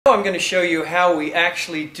I'm going to show you how we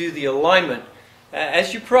actually do the alignment.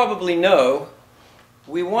 As you probably know,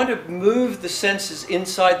 we want to move the sensors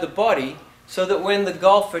inside the body so that when the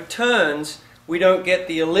golfer turns, we don't get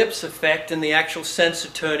the ellipse effect and the actual sensor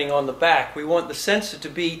turning on the back. We want the sensor to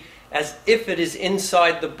be as if it is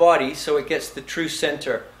inside the body, so it gets the true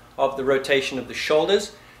center of the rotation of the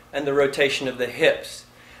shoulders and the rotation of the hips.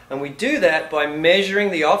 And we do that by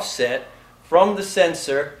measuring the offset from the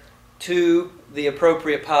sensor to the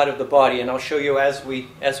appropriate part of the body, and I'll show you as we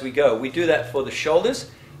go. We do that for the shoulders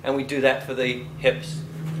and we do that for the hips.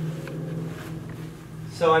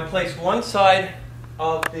 So I place one side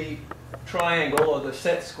of the triangle or the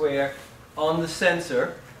set square on the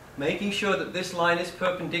sensor, making sure that this line is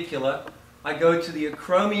perpendicular. I go to the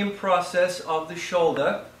acromion process of the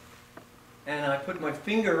shoulder and I put my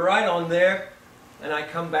finger right on there and I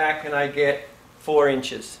come back and I get 4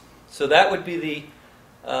 inches. So that would be the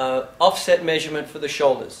offset measurement for the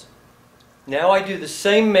shoulders. Now I do the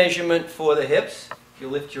same measurement for the hips. If you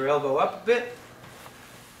lift your elbow up a bit,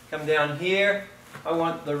 come down here. I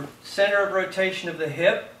want the center of rotation of the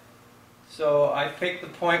hip. So I pick the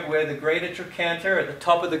point where the greater trochanter, at the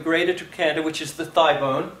top of the greater trochanter, which is the thigh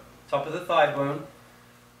bone, top of the thigh bone,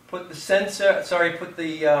 put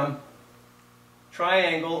the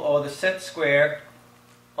triangle or the set square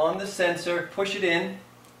on the sensor, push it in,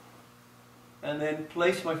 and then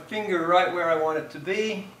place my finger right where I want it to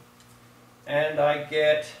be, and I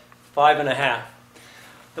get 5.5.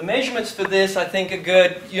 The measurements for this I think are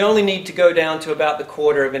good. You only need to go down to about the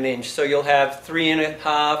 1/4 of an inch, so you'll have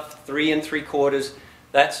 3.5, 3 3/4,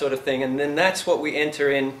 that sort of thing, and then that's what we enter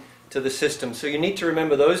into the system. So you need to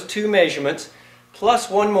remember those 2 measurements plus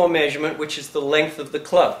one more measurement, which is the length of the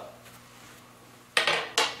club.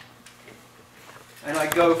 And I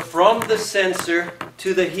go from the sensor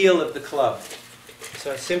to the heel of the club.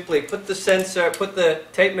 So I simply put the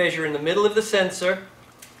tape measure in the middle of the sensor.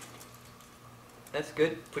 That's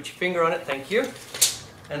good. Put your finger on it, thank you.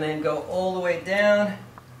 And then go all the way down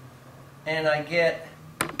and I get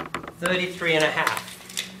 33.5.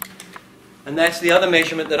 And that's the other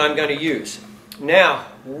measurement that I'm going to use. Now,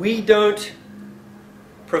 we don't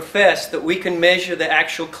profess that we can measure the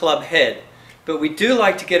actual club head, but we do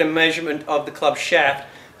like to get a measurement of the club shaft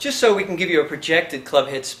just so we can give you a projected club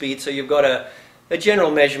head speed, so you've got a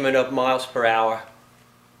general measurement of miles per hour.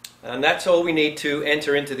 And that's all we need to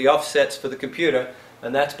enter into the offsets for the computer,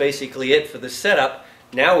 and that's basically it for the setup.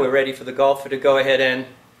 Now we're ready for the golfer to go ahead and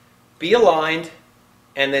be aligned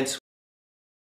and then swing.